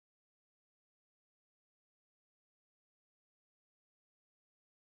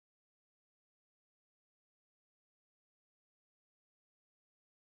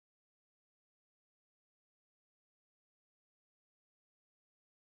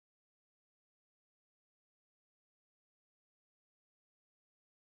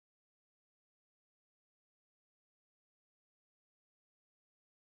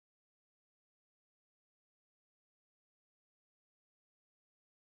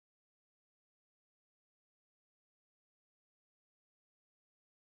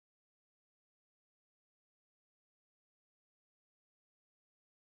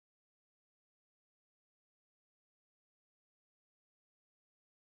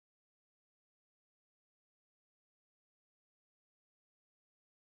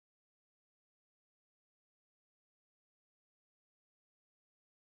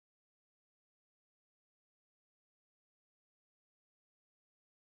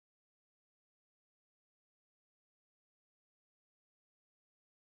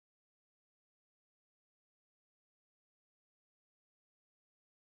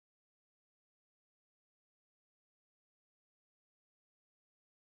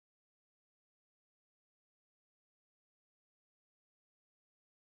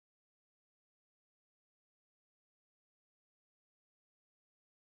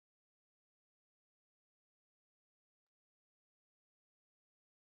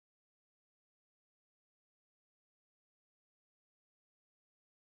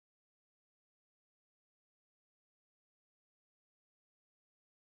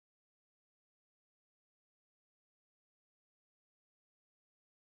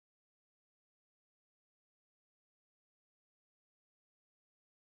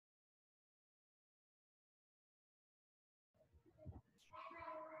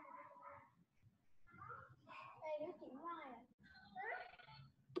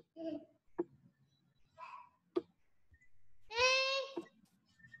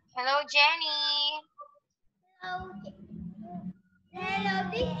Hello, Jenny.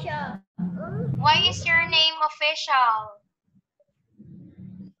 Hello, teacher. Why is your name official?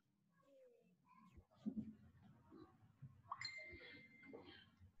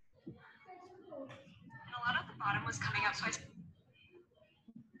 And a lot at the bottom was coming up, so I...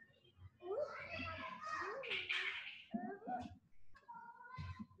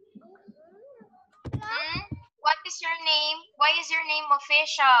 What is your name? Why is your name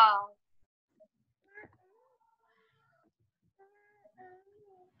official?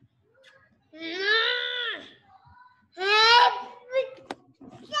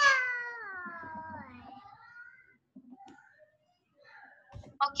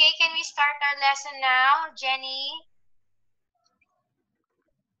 Okay, can we start our lesson now, Jenny?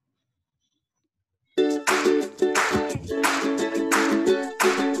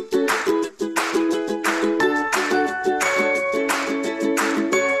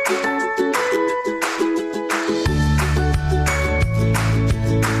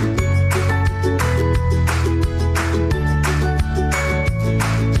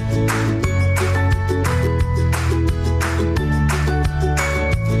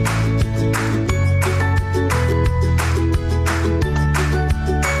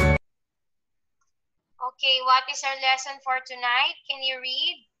 Okay, what is our lesson for tonight? Can you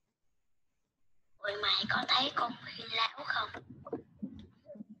read? Ôi mày có thấy con Phi lão không?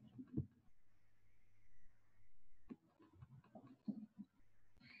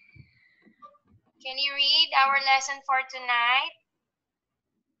 Can you read our lesson for tonight?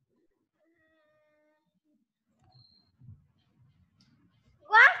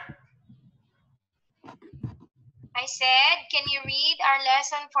 What? I said, can you read our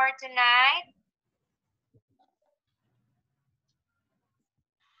lesson for tonight?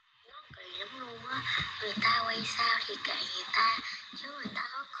 Nó kỳ lắm luôn á. Người ta quay sao thì kệ người ta, chứ người ta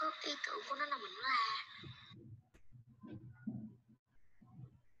có cướp ý tưởng của nó là mình là.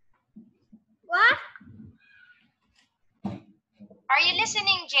 What? Are you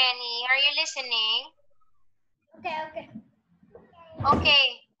listening, Jenny? Are you listening? Okay.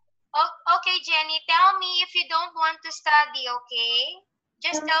 Okay. Okay, Jenny, tell me if you don't want to study, okay?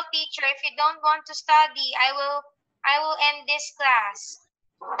 Just tell teacher if you don't want to study, I will end this class.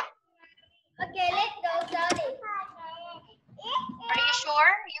 Okay, let's go study. Are you sure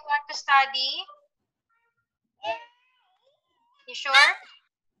you want to study? You sure?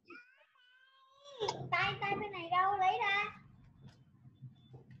 Tay bên này đâu, lấy ra.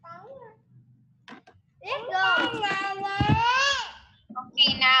 Let's go.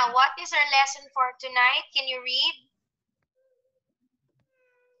 Okay, now, what is our lesson for tonight? Can you read?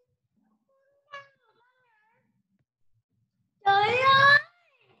 Trời ơi.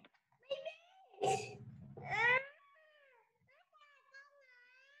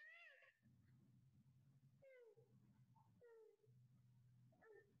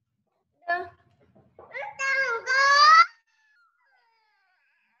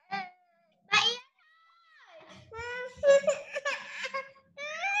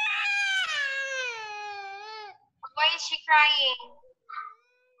 Why is she crying?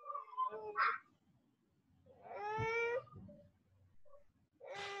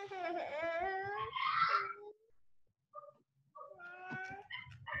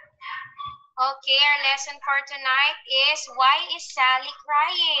 Okay, our lesson for tonight is why is Sally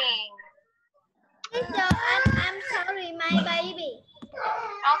crying? Teacher, I'm sorry, my baby.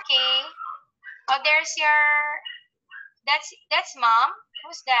 Okay. Oh, there's your that's mom.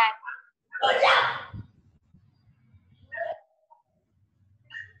 Who's that?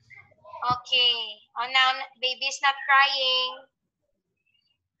 Okay. Oh, now baby's not crying.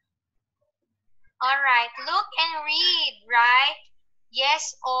 All right. Look and read, right?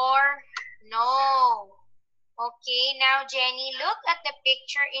 Yes or no. Okay. Now, Jenny, look at the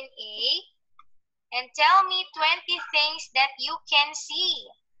picture in A and tell me 20 things that you can see.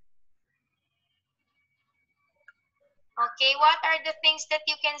 Okay. What are the things that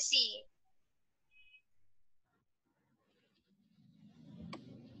you can see?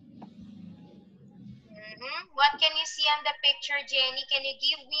 What can you see on the picture, Jenny? Can you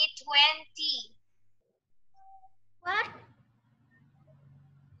give me 20? What?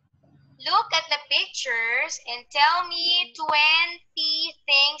 Look at the pictures and tell me 20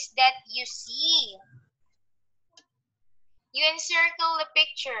 things that you see. You encircle the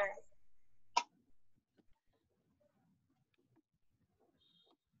picture.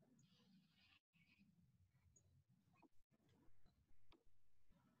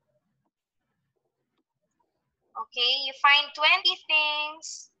 Okay, you find 20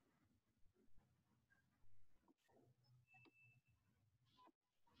 things.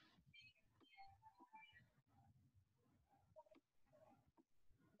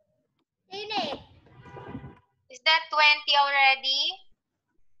 Is that 20 already?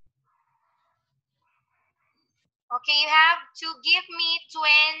 Okay, you have to give me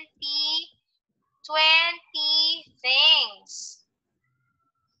 20 things.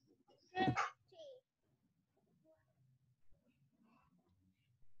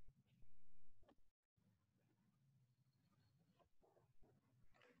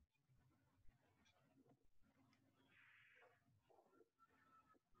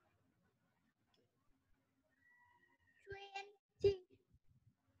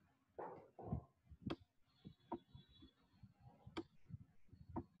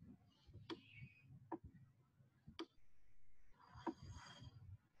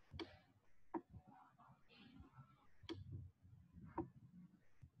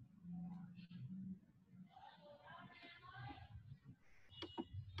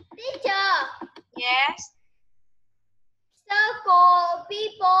 Teacher, Yes? circle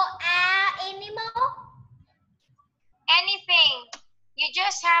people are animal. Anything. You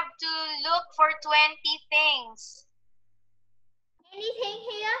just have to look for 20 things. Anything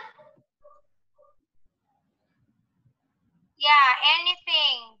here? Yeah,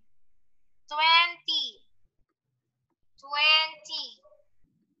 anything. 20. 20.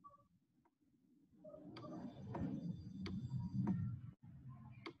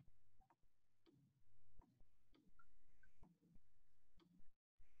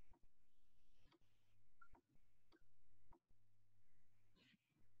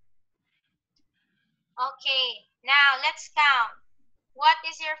 Okay, now let's count. What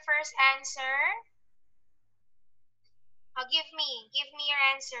is your first answer? Oh, give me your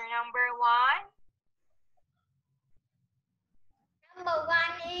answer. Number 1. Number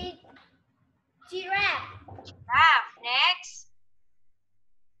one is giraffe. Giraffe. Next.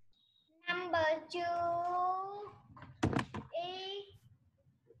 Number two is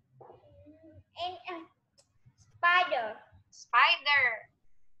spider. Spider.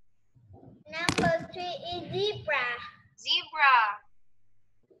 Number three is zebra. Zebra.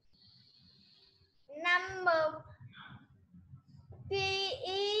 Number three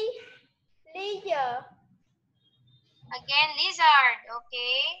is lizard. Again, lizard.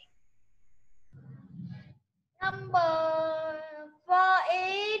 Okay. Number four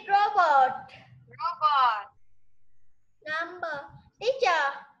is robot. Robot. Number teacher.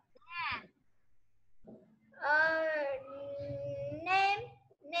 Hmm.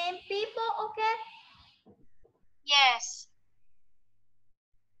 Name people, okay? Yes.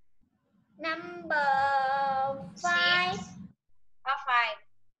 Number 5. 6. 5.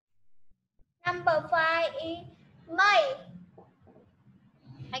 Number 5 is May.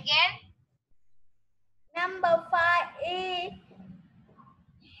 Again. Number 5 is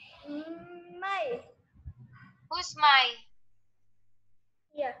May. Who's my?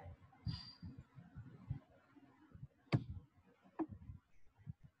 Here.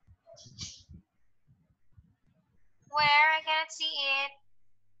 Where? I cannot see it.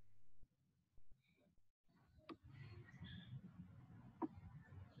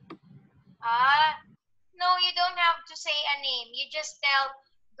 No, you don't have to say a name. You just tell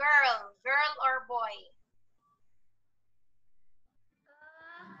girl or boy.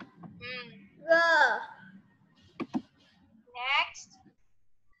 Girl. Next.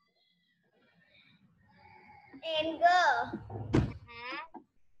 And girl. Hmm.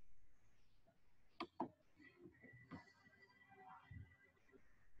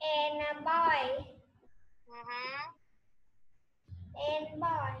 And a boy. Hmm. And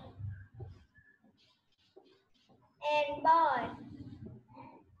boy. And boy.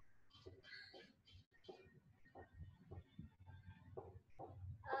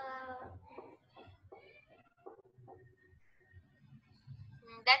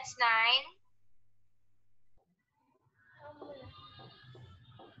 That's 9.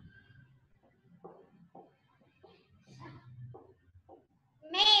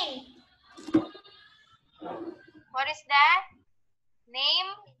 Man. What is that?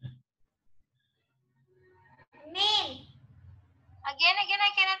 Name? Man. Again, I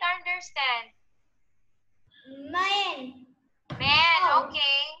cannot understand. Man. Man, Oh.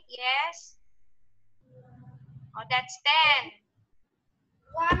 okay. Yes. Oh, that's 10.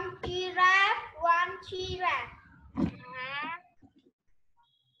 One giraffe. One giraffe. Hmm.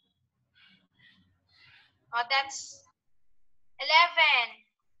 Oh, that's 11.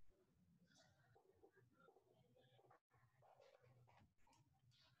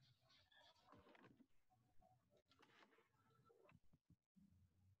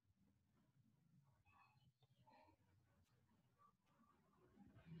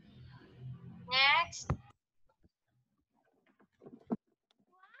 Next.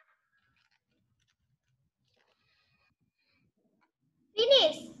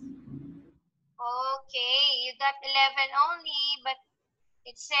 Okay, you got 11 only, but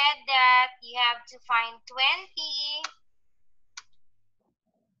it said that you have to find 20.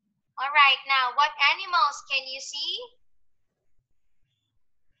 All right, now what animals can you see?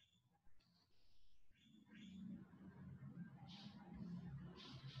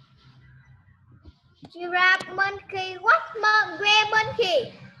 Giraffe, monkey. What? Gray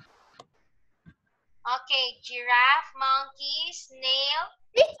monkey. Okay, giraffe, monkey, snail.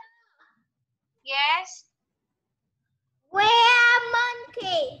 Yes, Where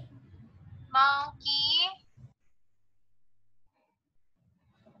monkey? monkey.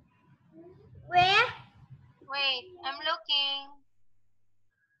 Where? Wait, I'm looking.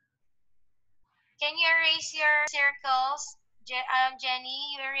 Can you erase your circles?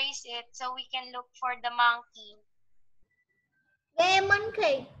 Jenny, you erase it so we can look for the monkey. Where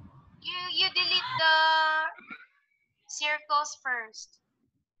monkey? You delete the circles first.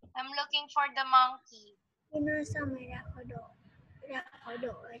 I'm looking for the monkey. Nó sao mày ra khỏi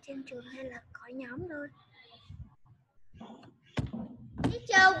đội ở trên trường hay là khỏi nhóm thôi?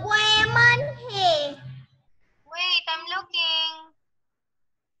 Teacher, where monkey? Wait, I'm looking.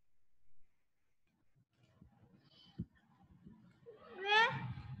 Where?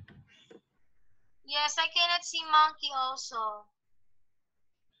 Yes, I cannot see monkey also.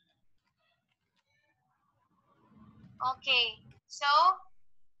 Okay, so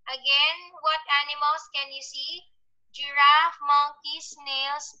again, what animals can you see? Giraffe, monkey,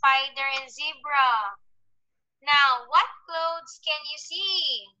 snail, spider, and zebra. Now, what clothes can you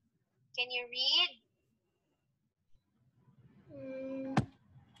see? Can you read?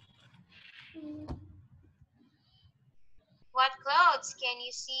 What clothes can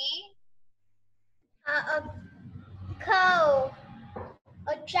you see? A coat,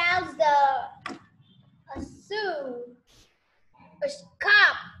 a trouser, a suit, a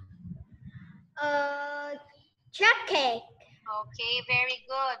scarf, a jacket. Okay, very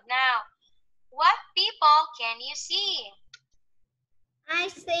good. Now, what people can you see? I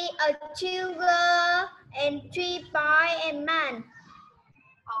see a children and 3 boy and man.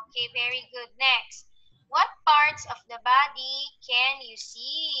 Okay, very good. Next, what parts of the body can you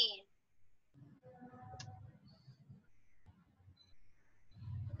see?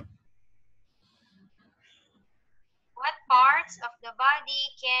 What parts of the body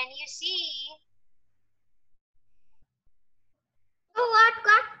can you see? What?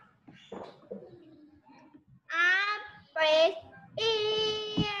 Face,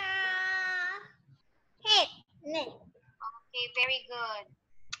 ear, head, neck. Okay, very good.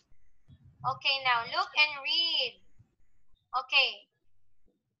 Okay, now look and read. Okay,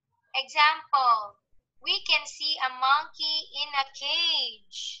 example. We can see a monkey in a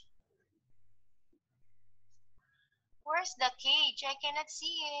cage. Where's the cage? I cannot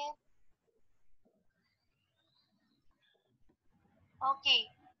see it. Okay,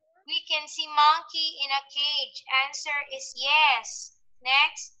 we can see monkey in a cage. Answer is yes.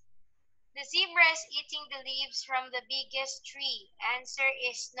 Next, the zebra is eating the leaves from the biggest tree. Answer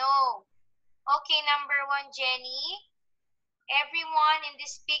is no. Okay, number 1, Jenny. Everyone in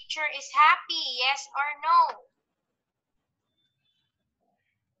this picture is happy, yes or no?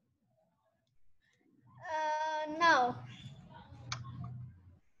 No.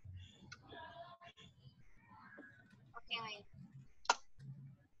 Okay, wait.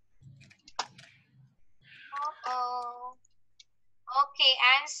 Uh-oh. Okay,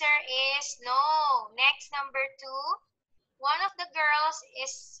 answer is no. Next, number 2. One of the girls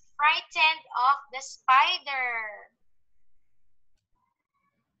is frightened of the spider.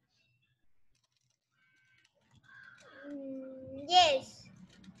 Yes.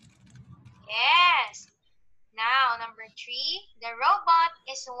 Yes. Now, number 3. The robot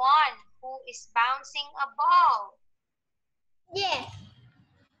is one who is bouncing a ball. Yes.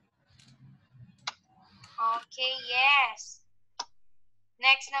 Okay, yes.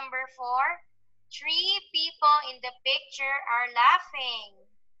 Next, number 4. 3 people in the picture are laughing.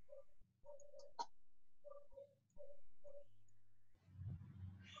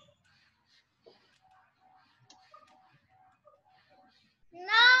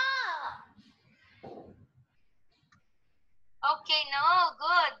 No. Okay, no,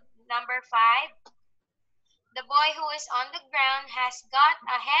 good. Number 5. The boy who is on the ground has got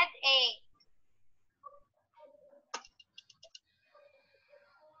a headache.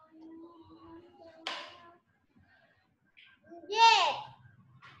 Yes.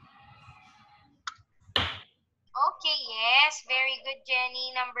 Okay, yes, very good,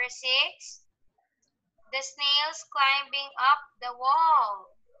 Jenny. Number 6. The snails climbing up the wall.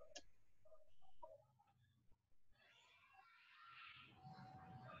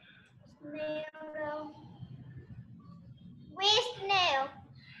 Snail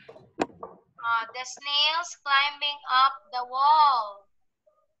The snails climbing up the wall.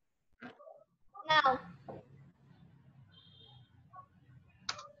 No.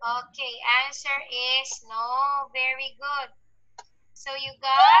 Okay, answer is no. Very good. So you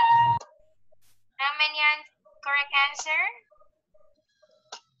got how many correct answer?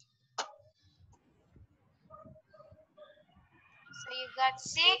 So you got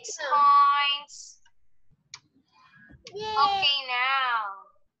 6 points. Yay. Okay, now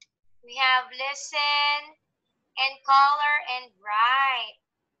we have listen and color and write.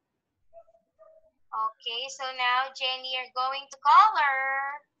 Okay, so now Jenny, you're going to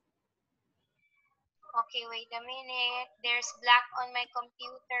color. Okay, wait a minute. There's black on my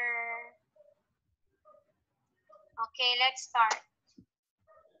computer. Okay, let's start.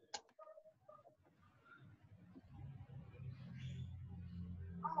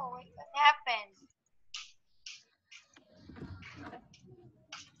 Oh, wait, what happened?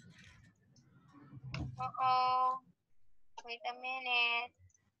 Uh-oh. Wait a minute.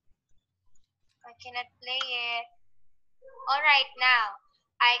 I cannot play it. All right, now.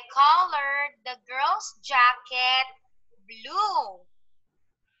 I colored the girl's jacket blue.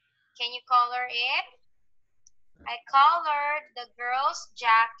 Can you color it? I colored the girl's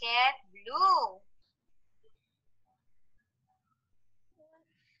jacket blue.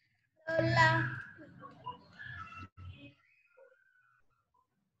 Lola.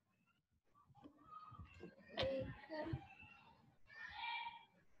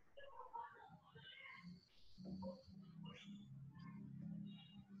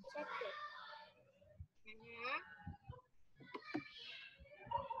 Check it. Mhm.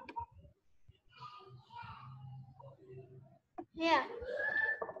 Here.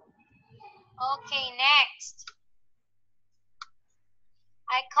 Okay, next.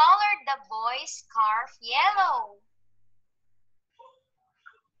 I colored the boy's scarf yellow.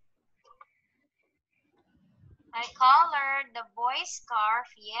 I colored the boy's scarf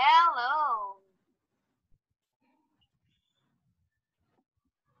yellow.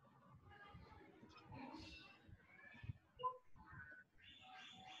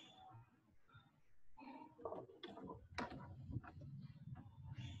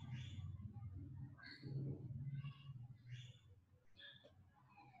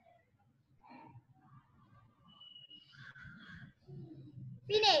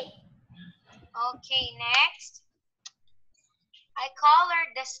 Finish. Okay, next. I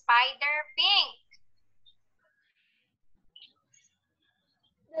colored the spider pink.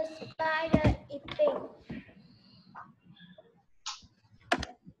 The spider is pink.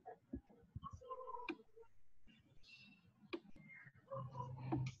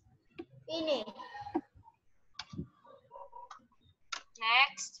 Finish.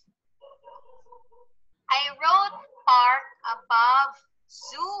 Next. I wrote park above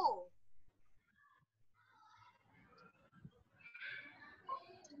zoo.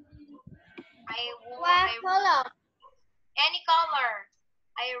 What color? Any color.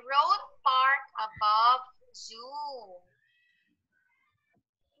 I wrote park above zoo.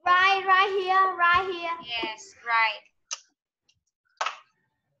 Right here, right here. Yes, right.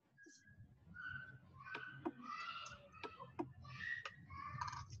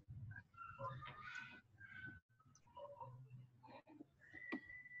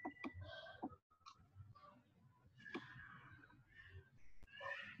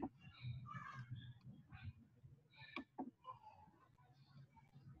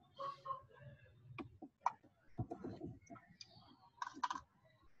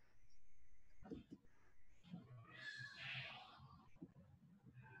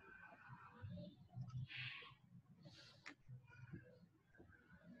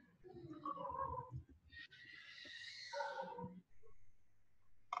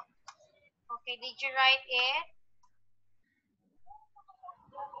 Okay, did you write it?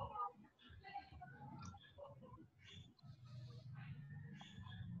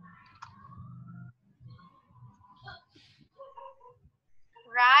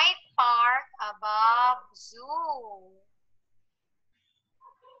 Write park above zoo.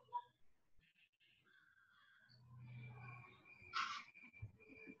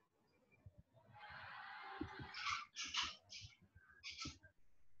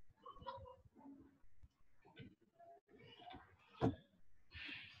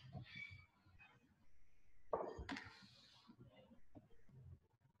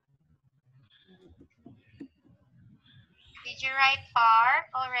 Did you write park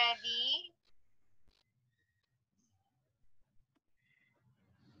already?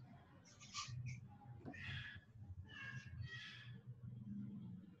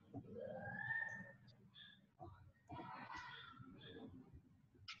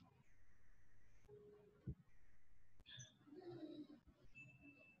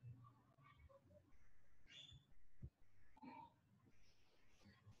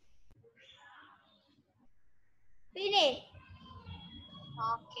 me.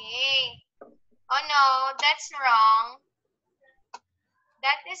 Okay. Oh no, that's wrong.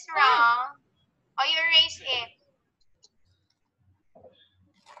 That is wrong. Oh, you erase it.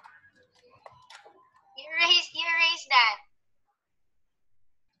 You erase that.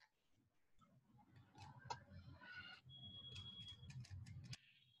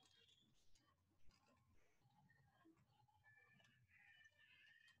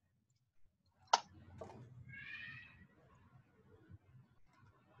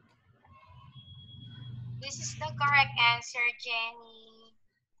 This is the correct answer, Jenny.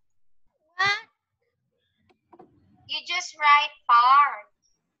 What? You just write park.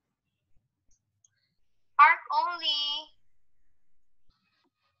 Park only.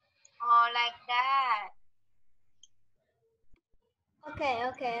 Oh, like that. Okay.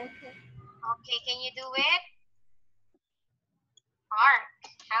 Okay, can you do it? Park.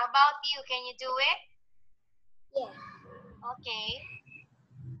 How about you? Can you do it? Yeah. Okay.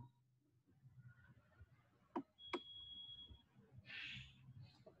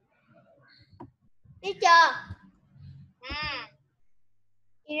 Teacher, Hmm.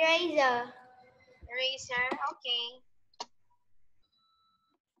 eraser. Eraser. Okay.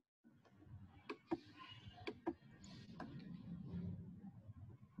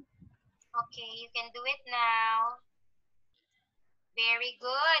 Okay, you can do it now. Very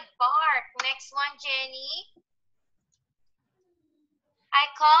good. Park. Next one, Jenny. I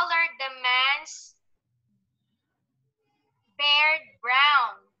colored the man's beard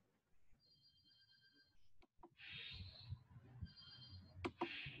brown.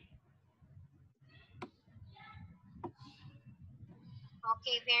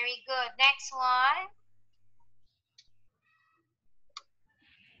 Okay, very good. Next one.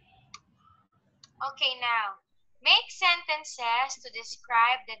 Okay, now. Make sentences to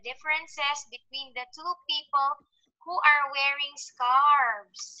describe the differences between the two people who are wearing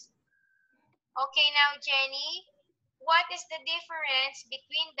scarves. Okay, now, Jenny. What is the difference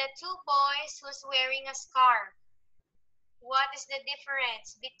between the two boys who's wearing a scarf? What is the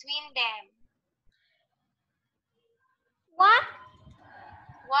difference between them? What?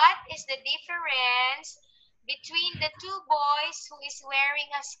 What is the difference between the two boys who is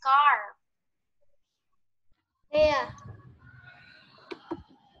wearing a scarf? Here.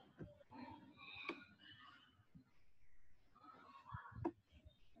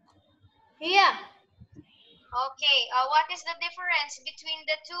 Here. Okay, what is the difference between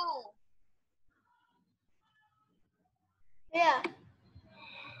the two? Here.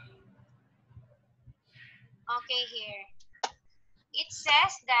 Okay, here. It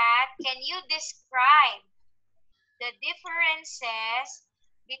says that, can you describe the differences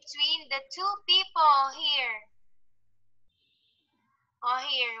between the two people here? Oh,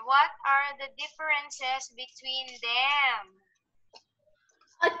 here. What are the differences between them?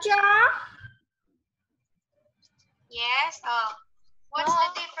 A jar. Yes. Oh, what's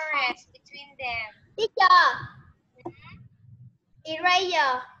the difference between them? Teacher, Mhm.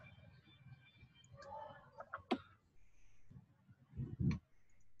 eraser.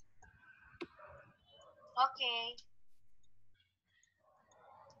 Okay.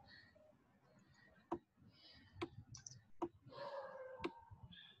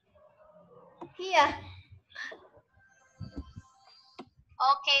 Here.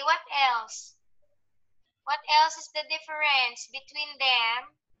 Okay, what else? What else is the difference between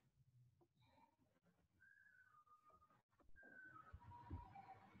them?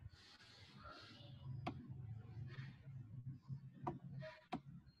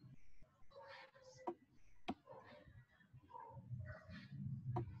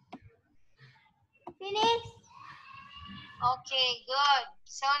 Finish. Okay, good.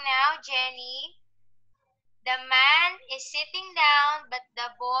 So now, Jenny, the man is sitting down, but the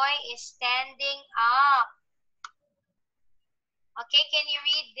boy is standing up. Okay, can you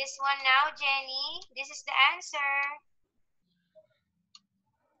read this one now, Jenny? This is the answer.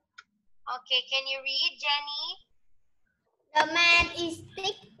 Okay, can you read, Jenny? The man is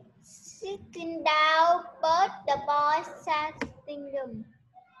sitting down, but the boy standing up.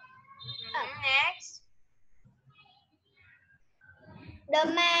 Next. The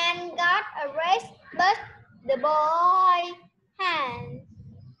man got arrested, but the boy has.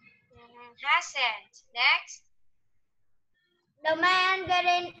 Hasn't. Next. The man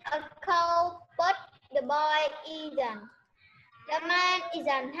getting a cold, but the boy isn't. The man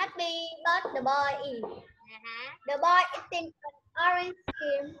isn't happy, but the boy is. The boy eating an orange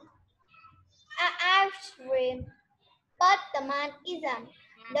ice cream, but the man isn't.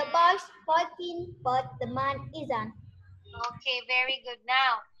 The boy's fighting, but the man isn't. Okay, very good.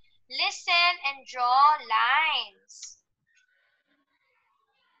 Now, Listen and draw lines.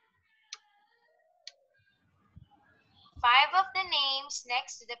 5 of the names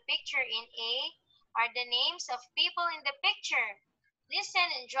next to the picture in A are the names of people in the picture. Listen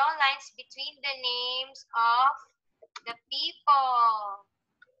and draw lines between the names of the people.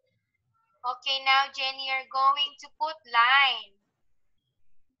 Okay, now Jenny, you're going to put line.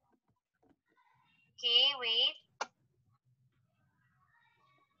 Okay, wait.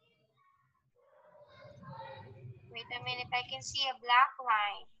 Wait a minute, I can see a black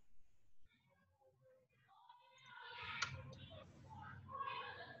line.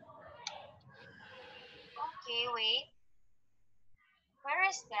 Okay, wait. Where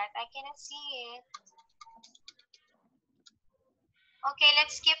is that? I cannot see it. Okay,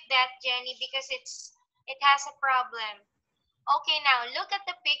 let's skip that, Jenny, because it has a problem. Okay, now look at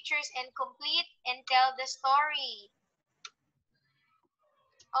the pictures and complete and tell the story.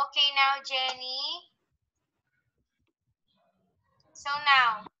 Okay, now Jenny. So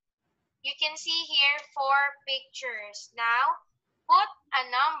now, you can see here 4 pictures. Now, put a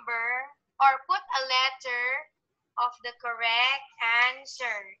number or put a letter of the correct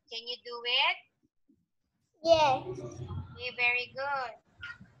answer. Can you do it? Yes. Okay, very good.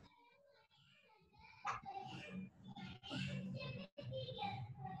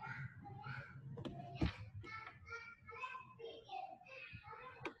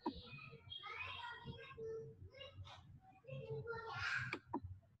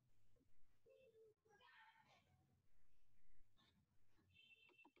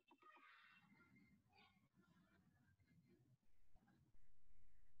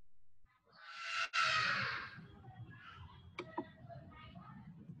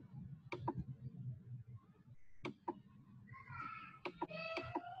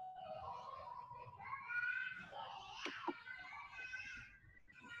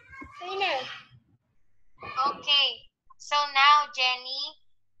 Finish. Okay, so now Jenny,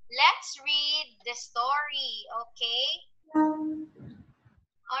 let's read the story, okay?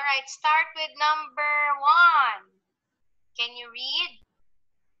 All right, start with number 1. Can you read?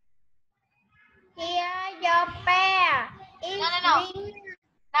 Here your bear is No. green.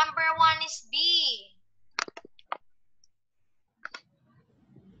 Number 1 is B.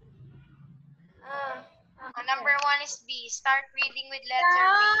 Number 1 is B. Start reading with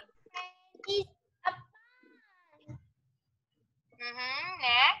letter B. Is a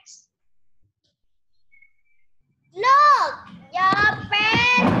Next. look, your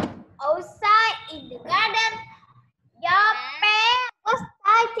bear outside in the garden. Your bear was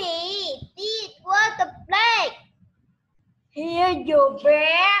tidy. It was the play. Here your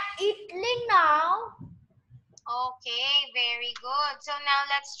bear eating now. Okay, very good. So now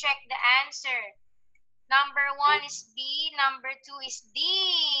let's check the answer. Number 1 is B. Number 2 is D.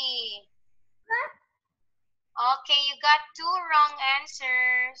 Okay, you got 2 wrong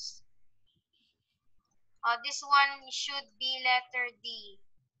answers. Oh, this one should be letter D.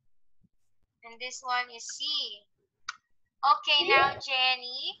 And this one is C. Okay, now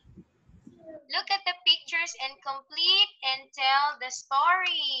Jenny, look at the pictures and complete and tell the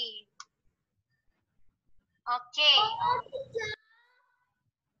story. Okay. Oh, teacher.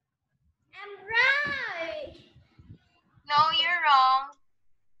 I'm right. No, you're wrong.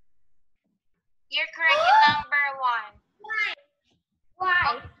 You're correct in number 1.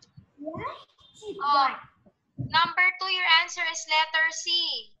 Why? Oh, number 2, your answer is letter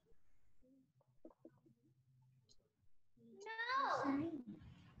C. No.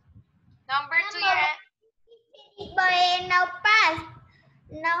 Number 2, your But now pass.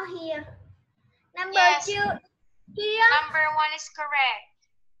 Now here. Number yes. 2. Here. Number 1 is correct.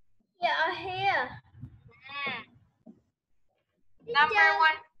 Here.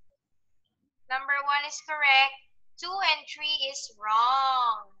 Number 1 is correct. 2 and 3 is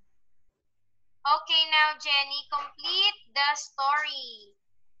wrong. Okay, now Jenny, complete the story.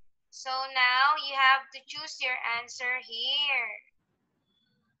 So now you have to choose your answer here.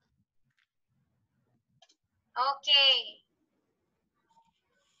 Okay.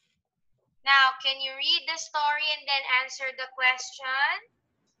 Now, can you read the story and then answer the question?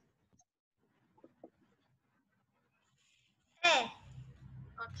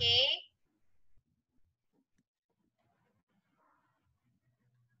 Okay.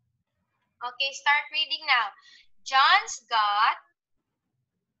 Okay, start reading now. John's got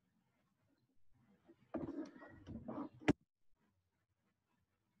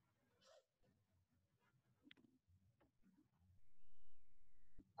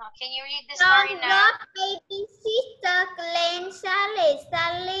can you read the story John now? got baby sister named Sally.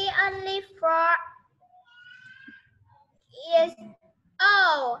 Sally only 4 years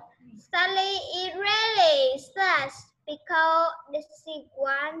old. Sally is really sad because she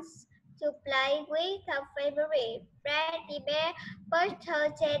wants to play with her favorite teddy bear, but her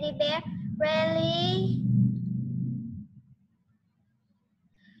teddy bear really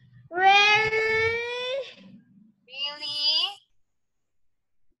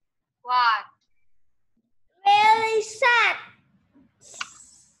What? really sad.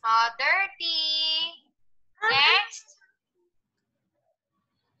 Oh, dirty. Next.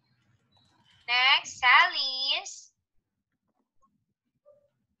 Next, Sally's.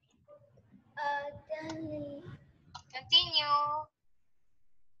 Continue.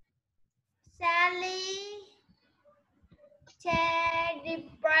 Sally teddy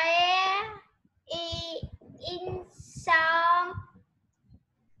bear is in some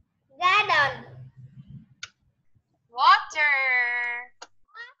garden. Water.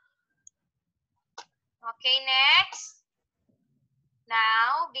 Okay, next.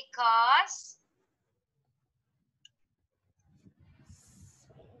 Now, because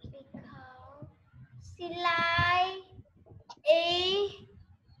She like a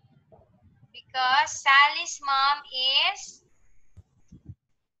Sally's mom is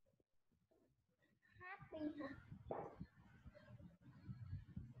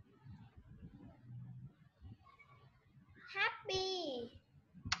happy.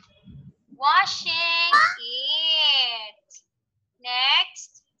 washing it.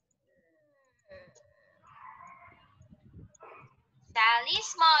 Next,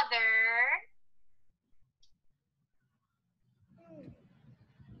 Sally's mother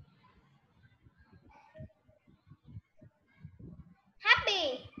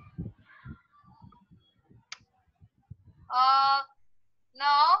Happy.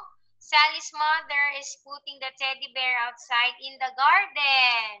 no, Sally's mother is putting the teddy bear outside in the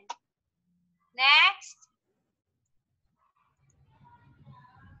garden. Next,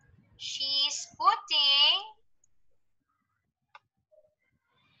 she's putting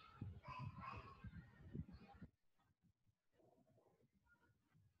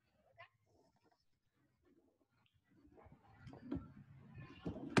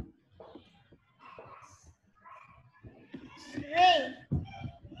Ring.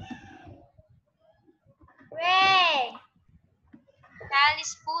 Ring.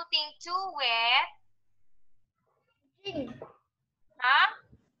 Sally's putting two wet Ring.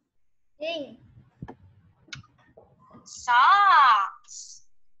 Ring. socks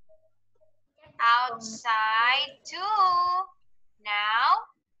outside too. Now,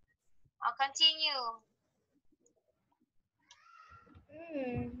 I'll continue.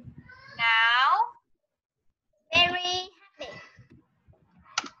 Now, Very happy.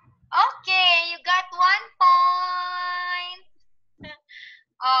 okay, you got 1 point.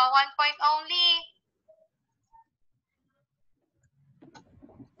 1 point only.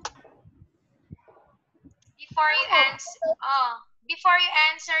 Before you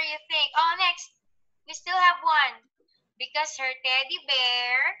answer, you think, oh, next, we still have one. Because her teddy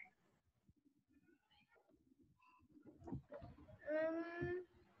bear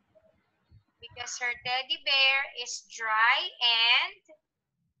is dry and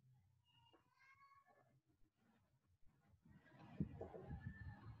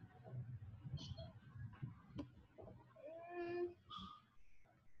mm,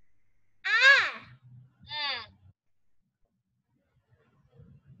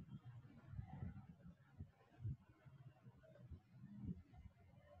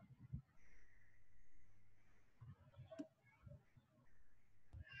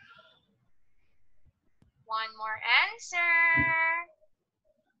 one more answer.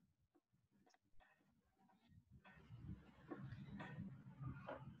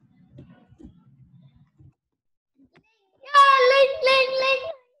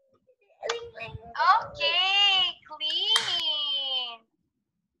 Okay, clean.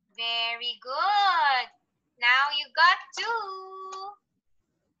 Very good. Now you got 2.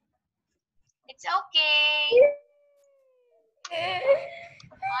 It's okay.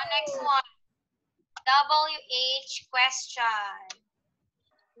 Next one. WH question.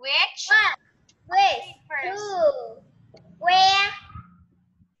 Which Two. Where?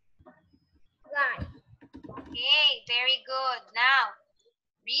 Right. Okay, very good. Now,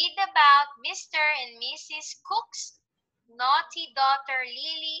 read about Mr. and Mrs. Cook's naughty daughter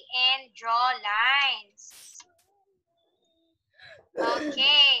Lily and draw lines.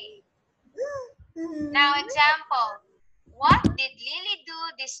 Okay. Now, example. What did Lily do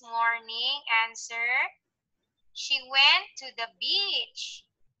this morning? Answer. She went to the beach.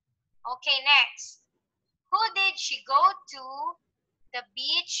 Okay, next. Who did she go to the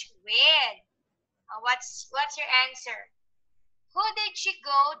beach with? What's your answer? Who did she go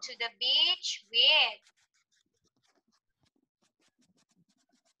go to the beach with?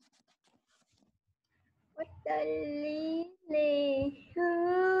 What the Lily?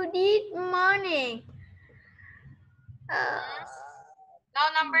 Who did morning? No,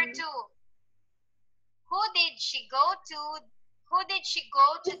 number 2. Who did she go to? Who did she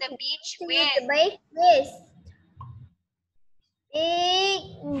go to the beach To with? the beach with.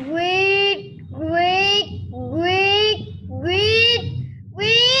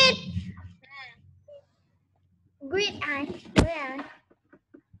 With ai? With ai?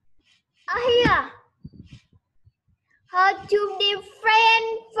 Oh, here. Her two dear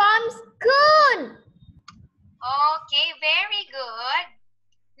friends from school. Okay, very good.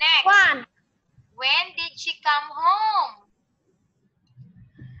 Next. 1. When did she come home?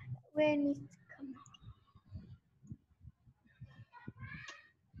 When it come?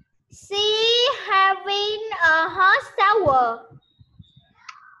 She having a hot shower.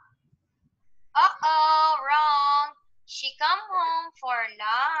 Uh-oh, wrong. She come home for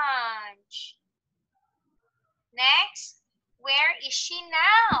lunch. Next, where is she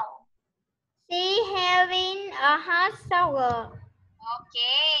now? She having a hot shower.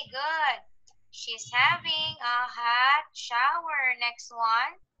 Okay, good. She's having a hot shower. Next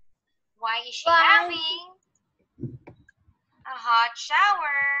one. Why is she having a hot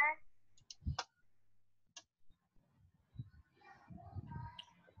shower?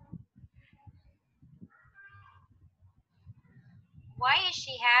 Why is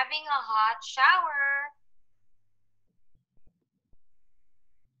she having a hot shower?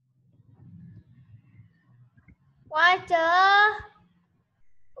 Water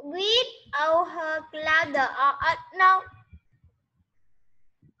without her cloud or no.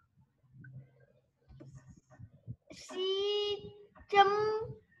 She jump.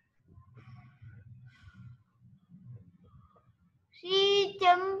 She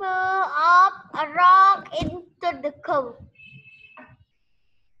jumped off a rock into the cold.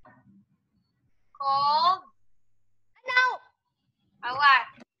 Cold? No. A what?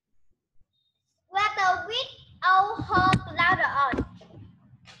 Water without her cloud on.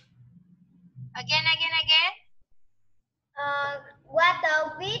 Again. Water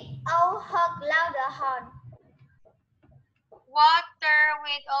without her cloud on. Water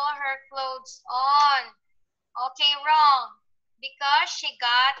with all her clothes on. Okay, wrong. Because she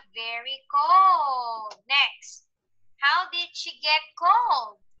got very cold. Next. How did she get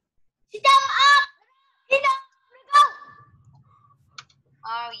cold? She jumped up. She jumped go.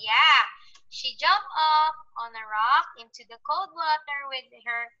 Oh, yeah. She jumped up on a rock into the cold water with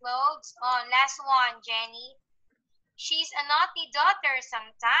her clothes on. Last one, Jenny. She's a naughty daughter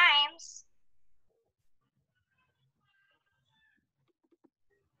sometimes.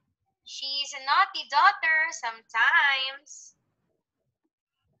 She's a naughty daughter sometimes.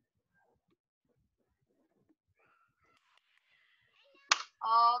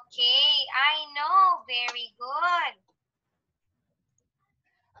 Okay, I know. Very good.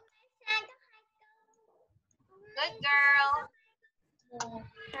 Good girl. 1, 2,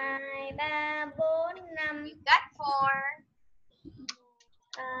 3, 4, 5. You got 4.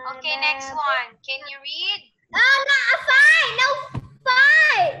 Okay, next one. Can you read? Not 5. No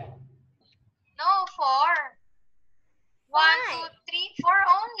 5. No, 4. 1, 2, 5. 3, 4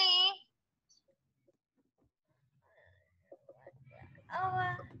 only.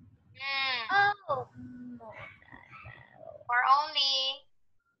 Oh. 4 only.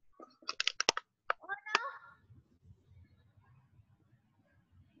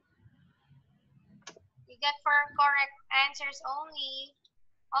 You got 4 correct answers only.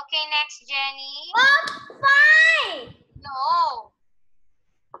 Okay, next, Jenny. What? 5. No.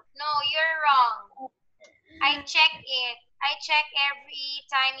 No, you're wrong. I check it. I check every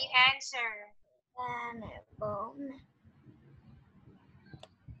time you answer.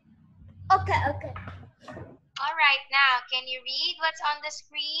 Okay. All right, now, can you read what's on the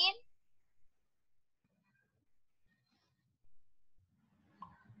screen?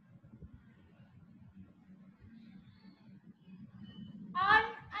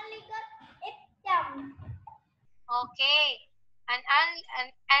 Only got it down. Okay. An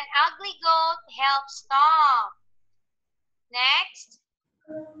ugly goat helps Tom. Next.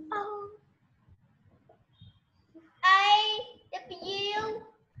 AWGHT.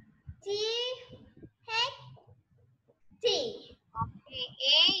 Okay,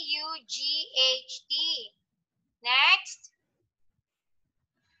 AUGHT. Next.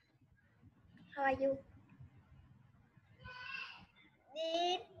 How are you?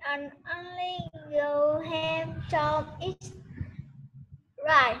 Did an only go have Tom is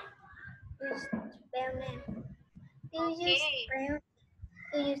right. You spell name. Do you Okay. spell?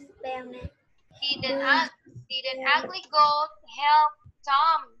 You spell it. Did an ugly goat help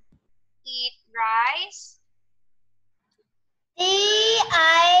Tom eat rice? Daughter.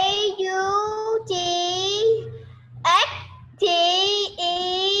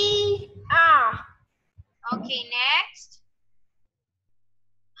 Okay, next.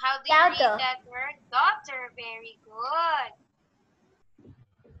 How do you read that word? Daughter. Very good.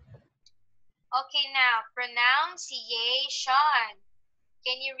 Okay, now pronunciation.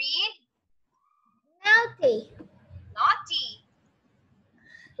 Can you read? Naughty. Naughty.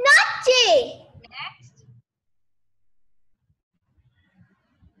 Naughty. Next.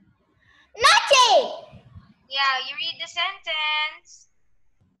 Naughty. Yeah, you read the sentence.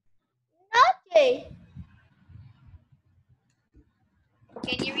 Naughty.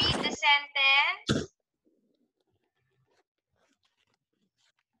 Can you read the sentence?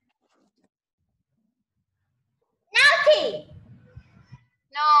 Naughty.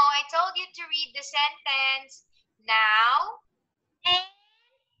 No, I told you to read the sentence. Now. And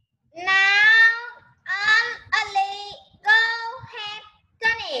now only go have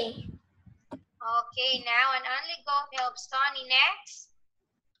Tony. Okay, now an only goat helps Tony. Next.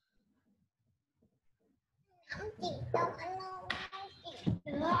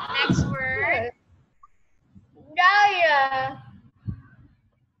 Next word. Daughter.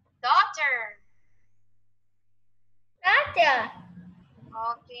 Daughter. Daughter.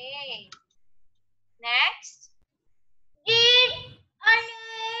 Okay. Next. Did only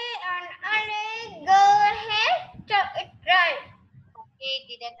go have to it right. Okay,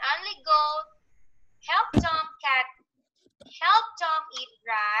 did an only goat help Tom eat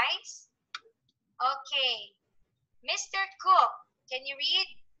rice? Okay. Mr. Cook, can you read?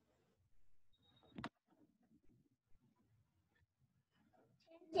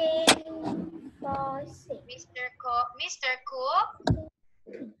 Mr. Cook.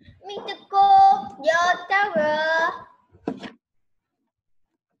 Mr. Cook, your tower.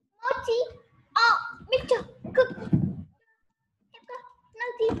 Mochi. Oh, Mr. Cook.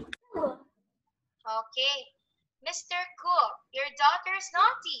 Okay. Mr. Cook, your daughter's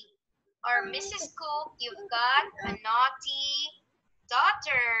naughty. Or Mrs. Cook, you've got a naughty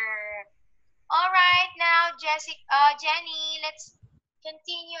daughter. All right, now Jenny, let's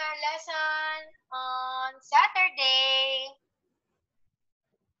continue our lesson on Saturday.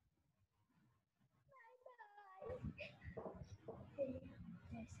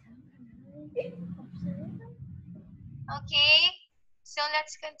 Okay, so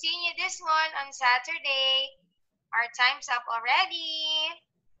let's continue this one on Saturday. Our time's up already.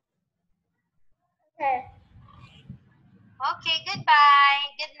 Okay. Okay, goodbye.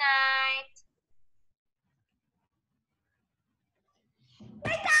 Good night.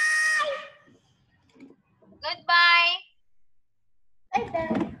 Goodbye.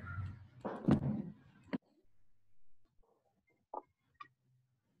 Bye-bye.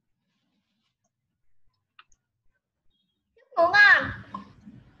 Ngủ ngon.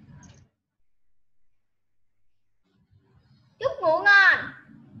 Chúc ngủ ngon.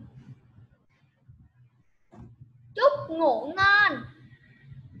 Chúc ngủ ngon.